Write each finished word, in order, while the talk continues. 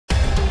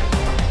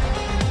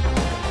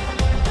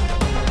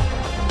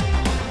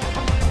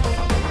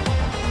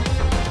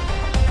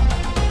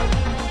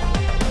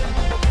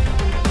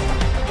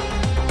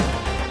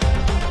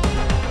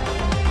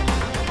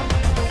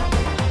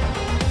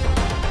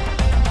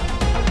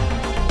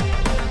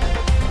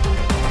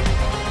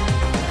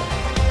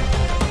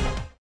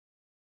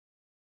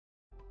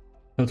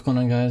What's going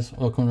on, guys?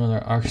 Welcome to another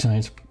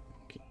Arknights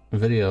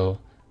video.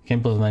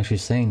 Can't believe I'm actually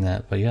saying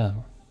that, but yeah,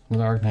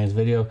 another Arknights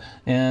video.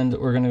 And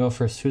we're gonna go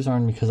for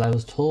Suzuran because I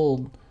was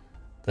told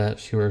that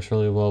she works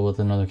really well with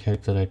another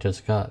character that I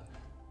just got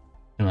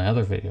in my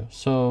other video.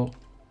 So,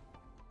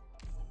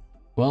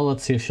 well,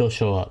 let's see if she'll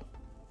show up.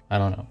 I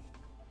don't know.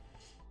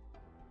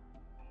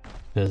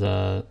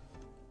 Because,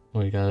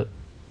 we got...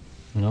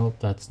 Nope,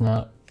 that's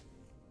not...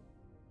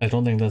 I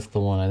don't think that's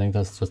the one. I think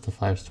that's just a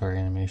 5-star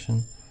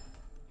animation.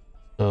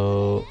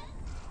 So...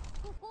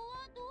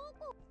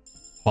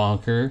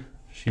 Bonker.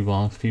 She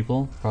bonks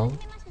people, probably,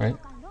 right?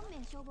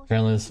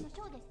 Apparently this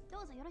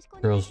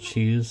girl's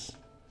cheese,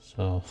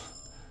 so...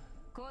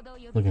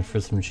 Looking for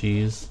some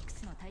cheese.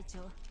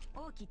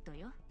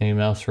 Any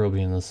mouse will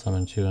be in this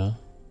summon too, huh?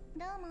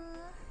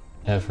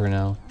 Have her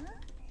now.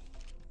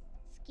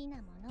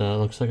 So it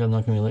looks like I'm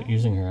not gonna be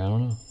using her, I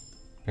don't know.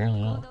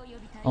 Apparently not.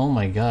 Oh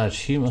my god,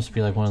 she must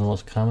be like one of the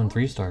most common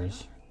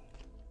 3-stars.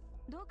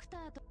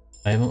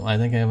 I think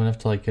I have enough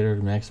to like get her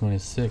to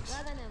maximize 6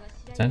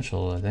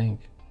 potential, I think.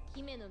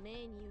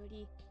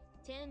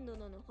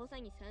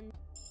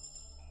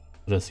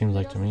 But it seems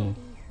like to me.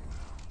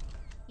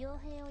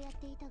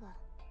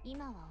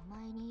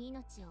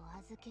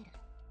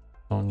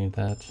 Don't need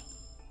that.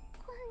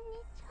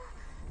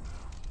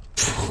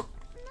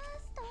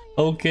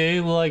 Okay,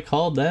 well I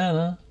called that,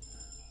 huh?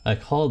 I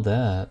called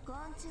that.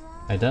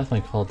 I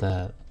definitely called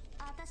that.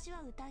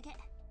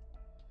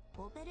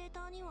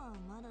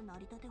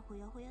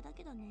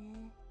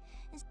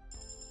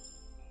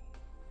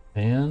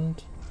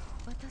 And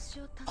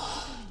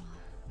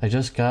I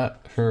just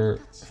got her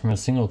from a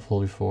single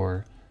pull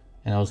before,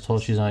 and I was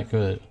told she's not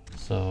good.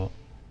 So,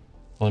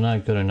 well,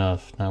 not good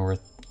enough, not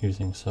worth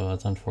using. So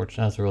that's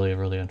unfortunate. That's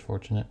really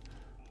unfortunate.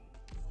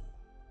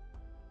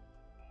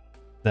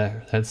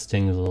 That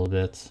stings a little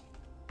bit.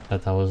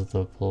 That was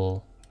the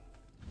pull.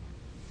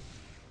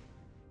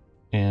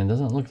 And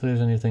doesn't look like there's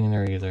anything in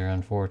there either,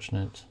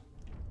 unfortunate.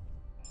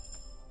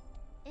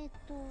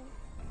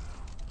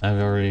 I've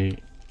already...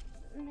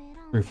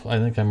 I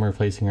think I'm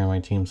replacing her on my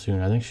team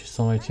soon. I think she's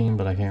still on my team,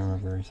 but I can't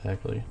remember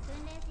exactly.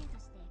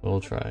 We'll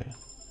try.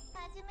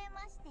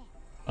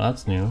 Oh,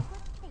 that's new.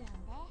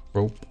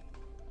 Rope.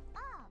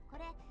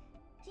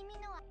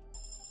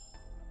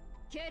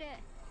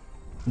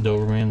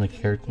 Doberman,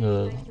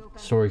 the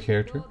story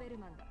character.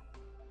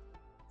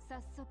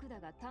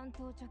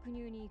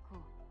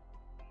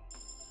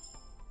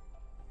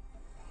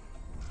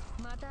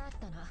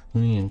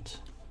 Neat.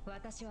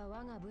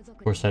 Of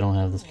course, I don't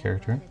have this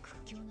character.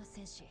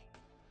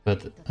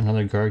 But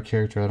another guard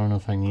character, I don't know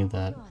if I need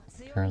that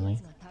currently.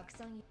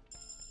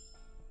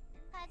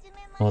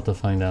 We'll have to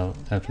find out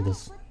after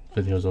this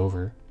video's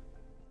over.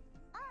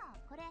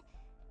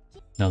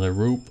 Another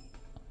rope.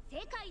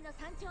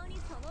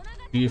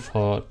 Beef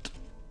hot.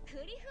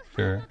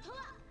 Sure.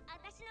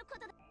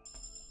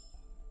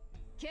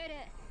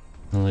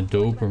 Another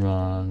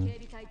Doberman.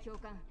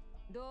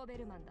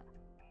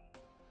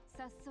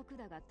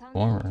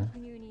 Warmer.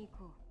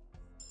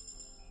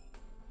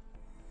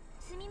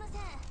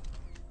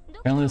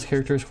 Apparently this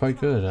character is quite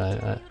good.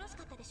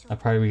 I'll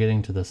probably be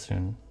getting to this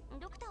soon.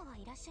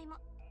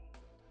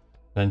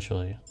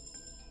 Eventually.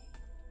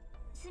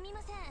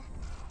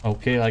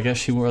 Okay, I guess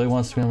she really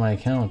wants to be on my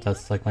account.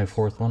 That's like my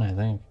 4th one, I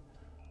think.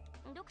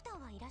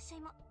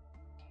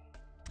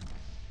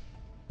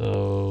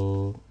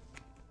 So...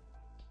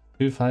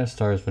 2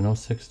 5-stars, but no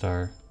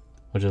 6-star.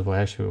 Which is what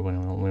actually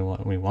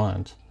we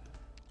want.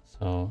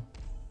 So...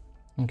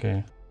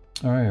 Okay.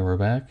 Alright, we're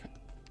back.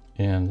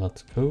 And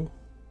let's go.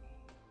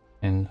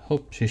 And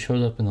hope she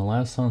shows up in the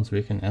last one so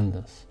we can end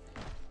this.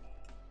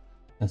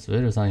 This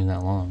video's not even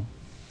that long.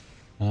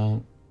 I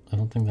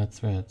don't think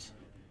that's right.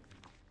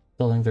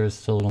 Still think there's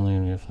still only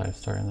gonna be a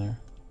 5-star in there.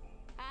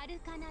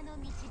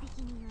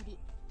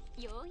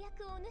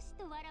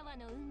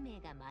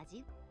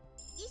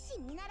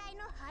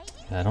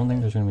 Yeah, I don't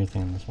think there's gonna be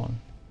anything in this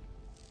one.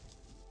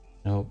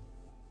 Nope.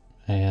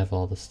 I have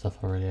all this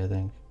stuff already, I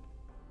think.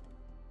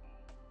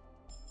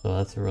 So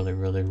that's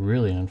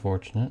really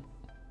unfortunate.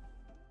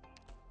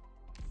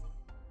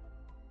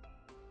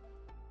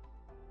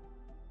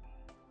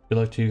 Good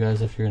luck to you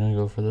guys if you're gonna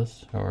go for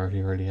this, or if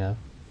you already have.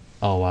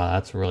 Oh wow,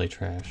 that's really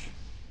trash.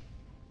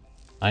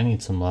 I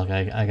need some luck.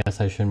 I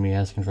guess I shouldn't be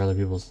asking for other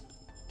people's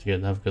to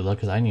have good luck,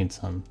 because I need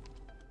some.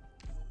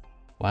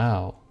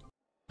 Wow.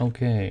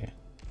 Okay.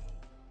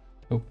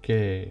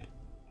 Okay.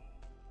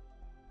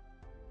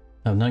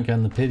 I've not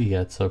gotten the pity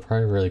yet, so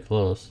probably really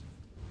close.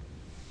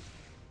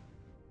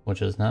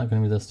 Which is not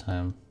going to be this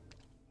time.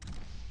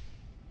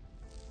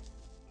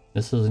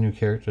 This is a new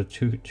character.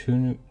 Two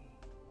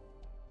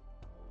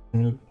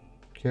new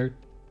character.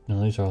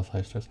 No, these are all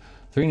 5-stars.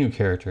 3 new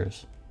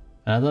characters.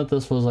 And I thought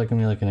this was like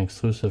gonna be like an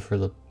exclusive for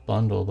the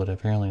bundle, but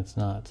apparently it's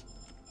not.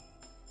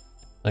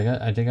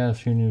 I did got a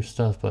few new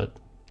stuff, but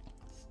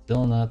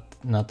still not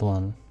the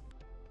one.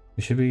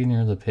 We should be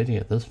near the pity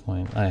at this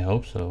point. I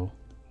hope so.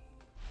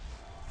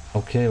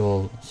 Okay,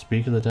 well,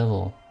 speak of the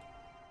devil.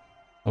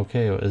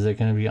 Okay, is it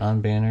gonna be on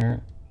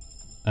banner?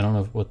 I don't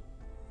know what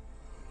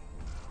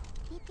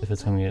if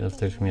it's gonna be, if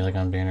there's gonna be like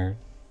on banner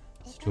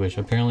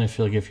situation. Apparently I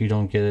feel like if you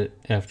don't get it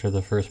after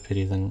the first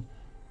pity, then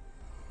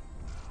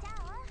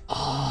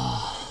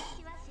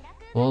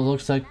well, it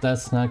looks like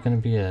that's not gonna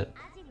be it.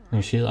 I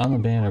mean, she's on the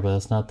banner, but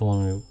that's not the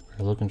one we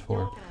were looking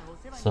for.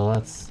 So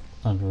that's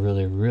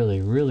really,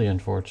 really, really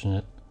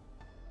unfortunate.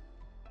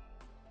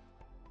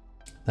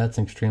 That's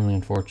extremely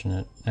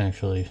unfortunate,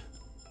 actually.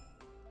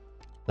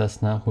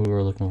 That's not who we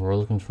were looking for. We're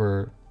looking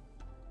for...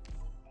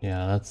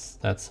 Yeah,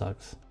 that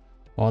sucks.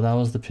 Well, that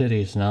was the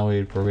pity, so now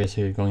we're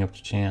basically going up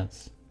to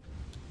chance.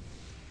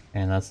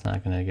 And that's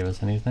not going to give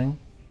us anything.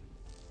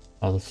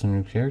 Oh, this is a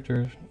new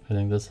character. I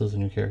think this is a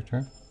new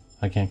character.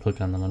 I can't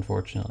click on them,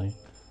 unfortunately.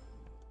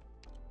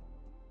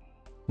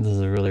 This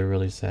is really,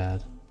 really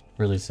sad.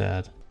 Really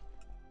sad.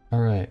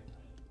 Alright.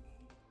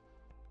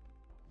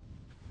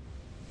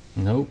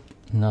 Nope.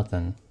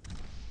 Nothing.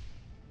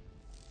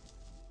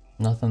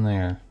 Nothing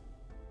there.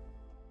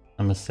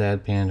 I'm a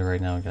sad panda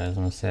right now, guys.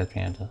 I'm a sad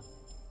panda.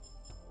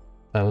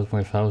 If I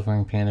was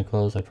wearing panda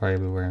clothes, I'd probably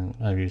be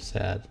I'd be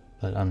sad.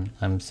 But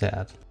I'm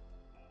sad.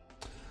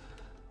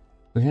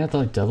 We're gonna have to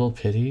like double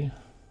pity.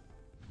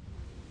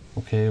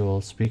 Okay,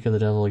 well, speak of the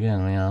devil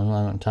again. I mean, I'm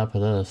on top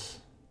of this.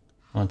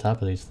 I'm on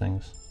top of these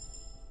things.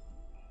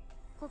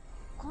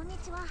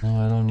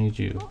 No, I don't need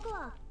you.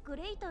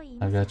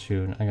 I got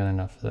you. I got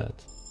enough of that.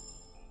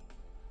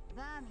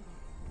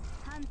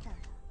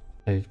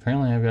 Hey,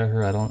 apparently I've got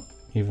her. I don't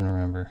even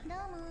remember.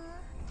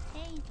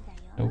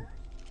 Nope.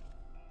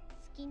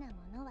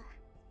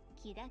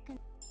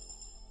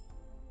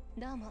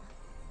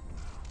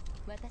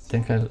 I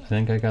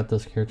think I got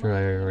this character.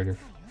 I already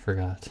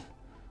forgot.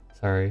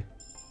 Sorry.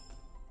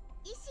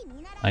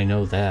 I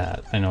know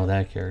that. I know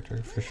that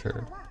character for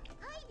sure.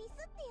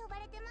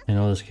 I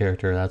know this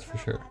character, that's for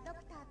sure.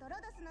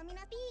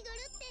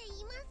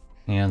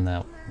 And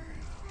that one.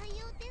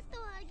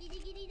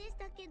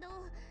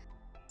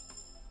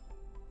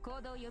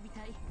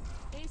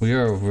 We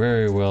are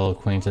very well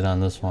acquainted on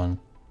this one.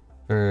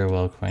 Very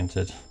well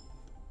acquainted.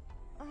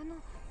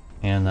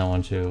 And that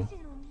one too.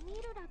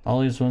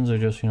 All these ones are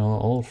just, you know,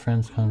 old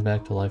friends coming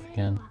back to life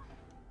again.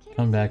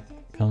 Come back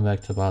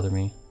to bother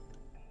me.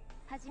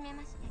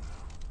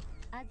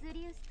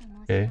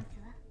 Okay.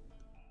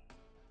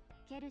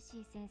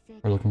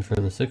 We're looking for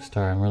the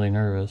 6-star. I'm really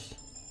nervous.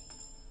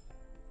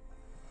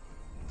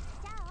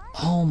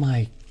 Oh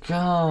my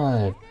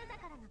god!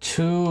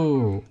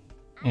 2!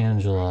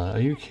 Angela, are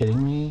you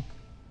kidding me?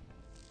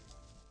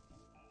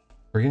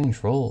 We're getting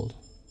trolled.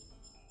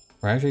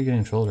 We're actually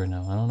getting trolled right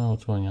now. I don't know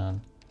what's going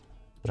on.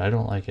 But I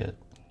don't like it.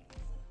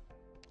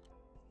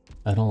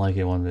 I don't like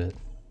it one bit.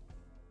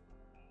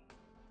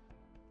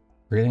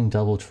 We're getting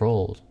double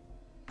trolled.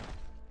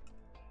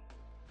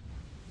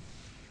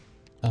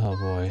 Oh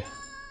boy.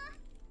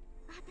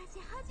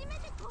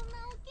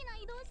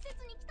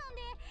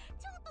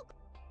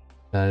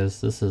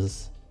 Guys, this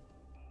is...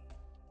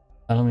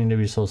 I don't mean to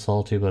be so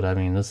salty, but I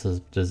mean, this is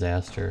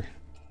disaster.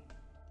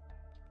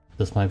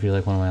 This might be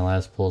like one of my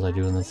last pulls I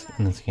do in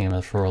this game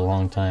for a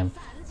long time.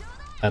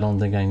 I don't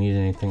think I need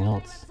anything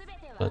else.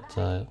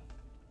 But,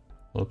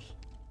 whoops.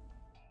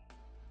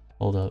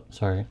 Hold up,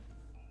 sorry.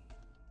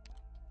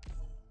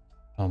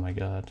 Oh my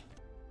god.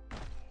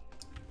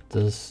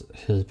 This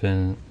has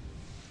been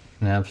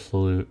an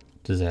absolute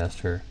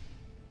disaster.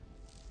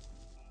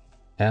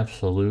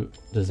 Absolute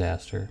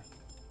disaster.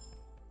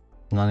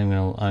 Not even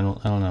gonna, I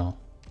don't know.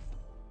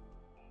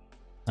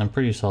 I'm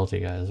pretty salty,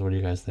 guys. What do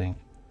you guys think?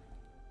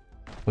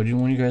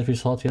 Wouldn't you guys be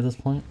salty at this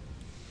point?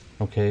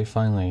 Okay,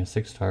 finally, a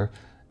 6-star.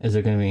 Is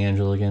it gonna be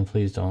Angela again?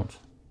 Please don't.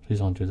 Please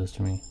don't do this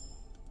to me.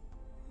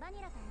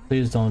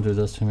 Please don't do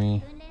this to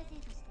me.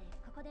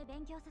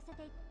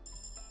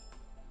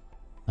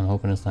 I'm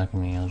hoping it's not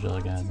gonna be Angela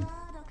again.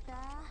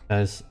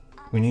 Guys,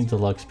 we need the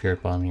luck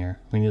spirit bomb here.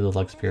 We need the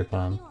luck spirit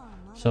bomb.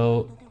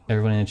 So,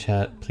 everybody in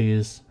chat,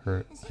 please,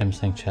 or I'm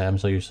saying chat, I'm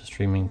so used to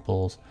streaming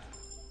pulls.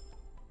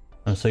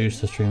 I'm so used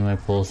to streaming my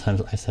pulls,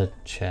 I said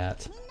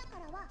chat.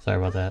 Sorry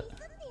about that.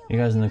 You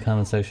guys in the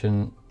comment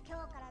section,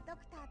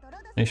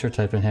 make sure to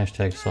type in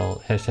hashtag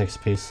salt, hashtag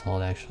space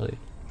salt actually.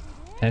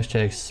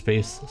 Hashtag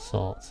space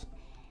salt.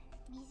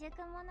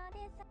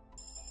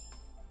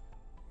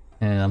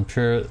 And I'm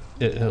sure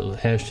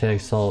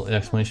hashtag salt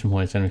exclamation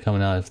point is going to be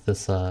coming out if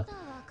this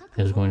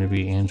is going to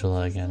be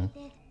Angela again.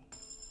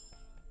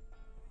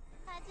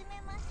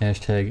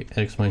 Hashtag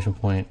exclamation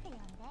point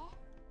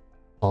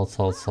salt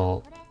salt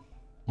salt.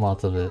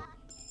 Lots of it.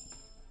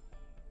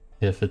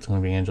 If it's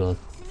going to be Angela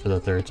for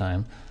the 3rd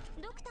time.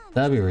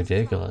 That'd be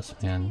ridiculous,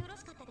 man.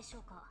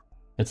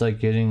 It's like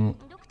getting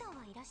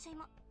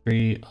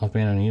 3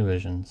 off-banner new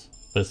visions.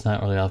 But it's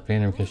not really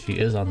off-banner because she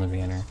is on the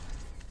banner.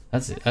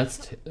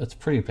 That's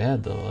pretty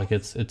bad though. Like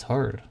it's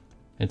hard.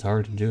 It's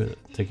hard to do it,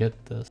 to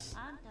get this.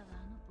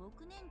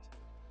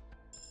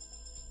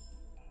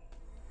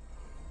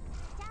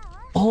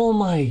 Oh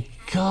my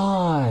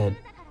god!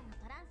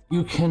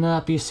 You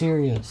cannot be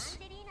serious.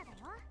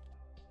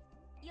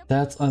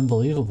 That's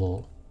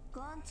unbelievable.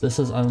 This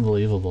is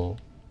unbelievable.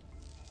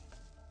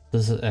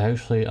 This is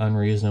actually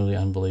unreasonably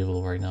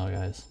unbelievable right now,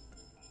 guys.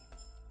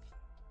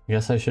 I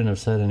guess I shouldn't have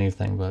said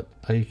anything, but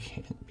you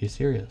can't be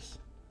serious.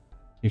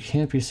 You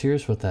can't be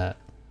serious with that.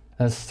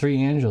 That's 3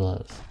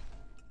 Angelas.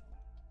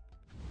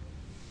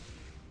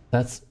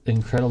 That's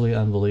incredibly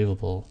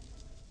unbelievable.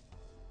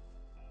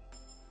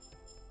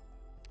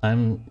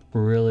 I'm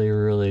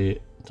really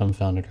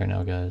dumbfounded right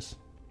now, guys.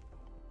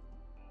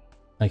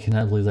 I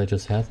cannot believe that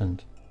just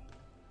happened.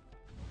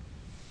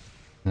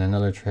 And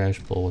another trash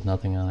bowl with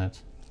nothing on it.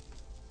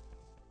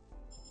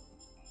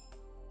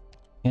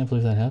 Can't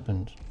believe that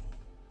happened.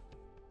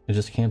 I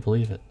just can't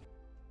believe it.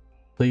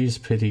 Please,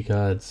 pity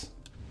gods.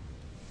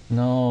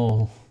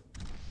 No.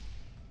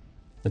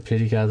 The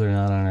pity gods are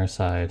not on our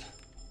side.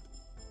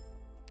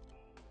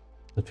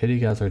 The pity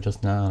gods are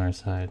just not on our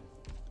side.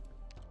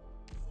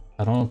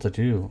 I don't know what to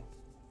do.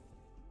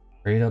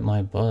 Right up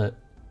my butt.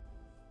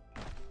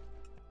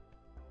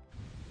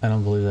 I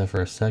don't believe that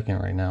for a second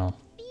right now.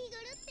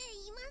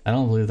 I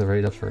don't believe the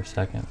right up for a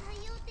second.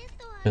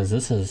 Because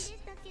this is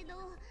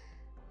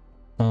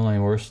some of my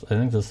worst, I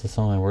think this is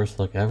some of my worst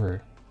luck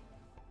ever.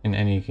 In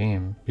any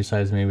game.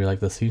 Besides maybe like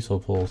the Cecil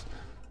pulls.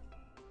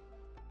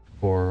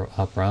 Or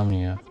Opera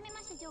Omnia.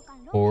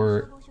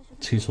 Or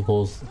Cecil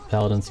pulls,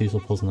 Paladin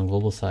Cecil pulls on the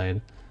global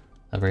side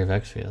of Brave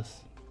Exvius.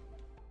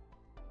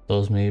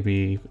 Those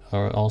maybe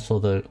are also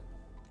the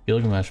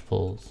Gilgamesh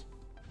pulls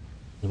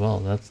as well.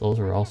 Those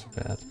are also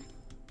bad.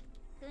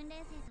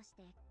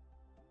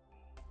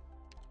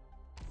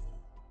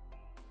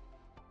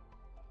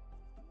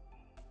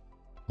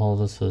 All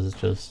this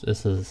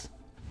is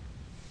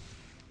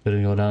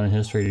gonna go down in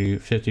history to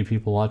 50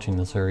 people watching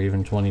this, or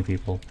even 20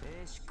 people.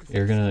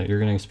 You're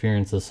gonna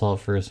experience this all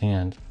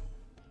firsthand.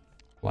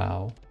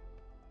 Wow.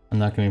 I'm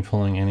not gonna be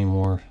pulling any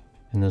more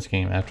in this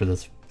game after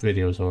this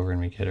video is over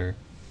and we get her.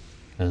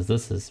 Because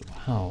this is,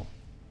 wow.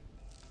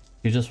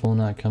 She just will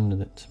not come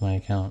to my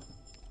account.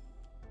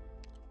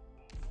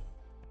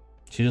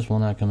 She just will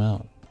not come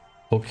out.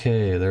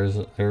 Okay,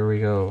 there we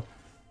go.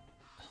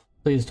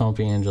 Please don't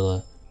be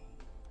Angela.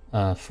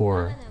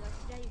 4.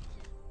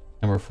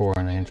 Number 4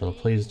 on Angela.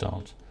 Please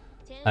don't.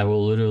 I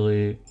will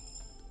literally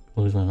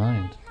lose my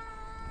mind.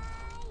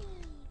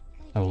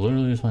 I will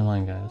literally lose my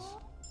mind, guys.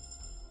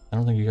 I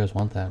don't think you guys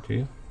want that, do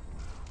you?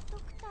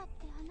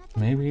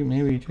 Maybe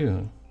you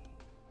do.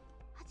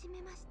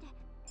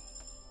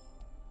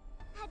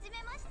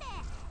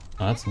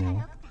 Oh, that's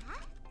new.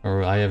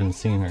 Or I haven't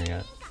seen her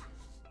yet.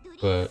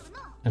 But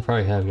I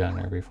probably have gotten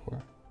her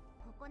before.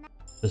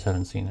 Just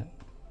haven't seen it.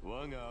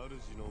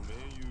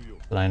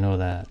 But I know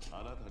that.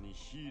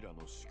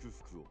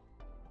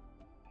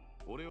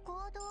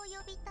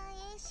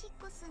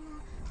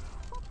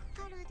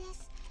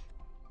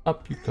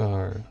 Up your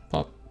car.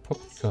 Pop your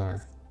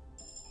car.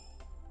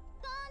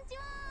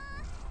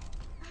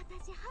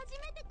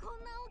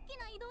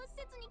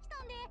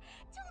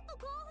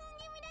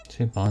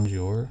 Say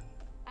bonjour?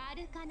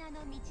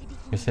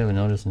 Guess I haven't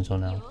noticed until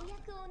now.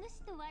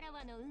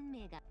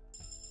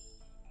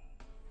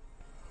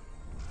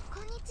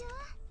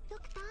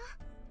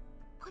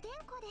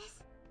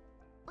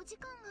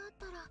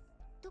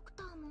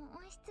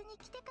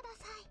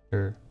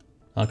 Sure.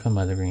 I'll come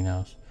by the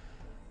greenhouse.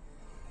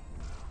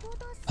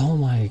 Oh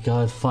my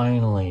god,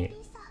 finally.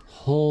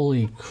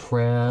 Holy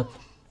crap.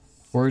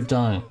 We're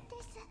done.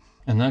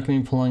 I'm not going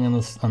to be pulling on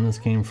this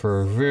game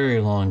for a very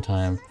long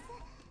time.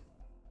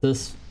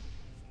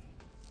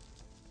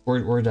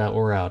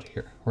 We're out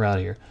here. We're out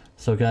of here.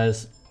 So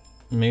guys,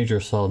 major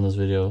salt in this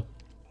video.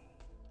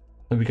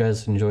 Hope you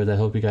guys enjoyed that.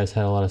 Hope you guys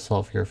had a lot of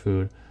salt for your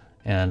food.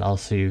 And I'll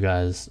see you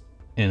guys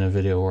in a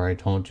video where I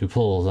don't do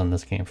pulls on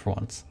this game for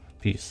once.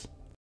 Peace.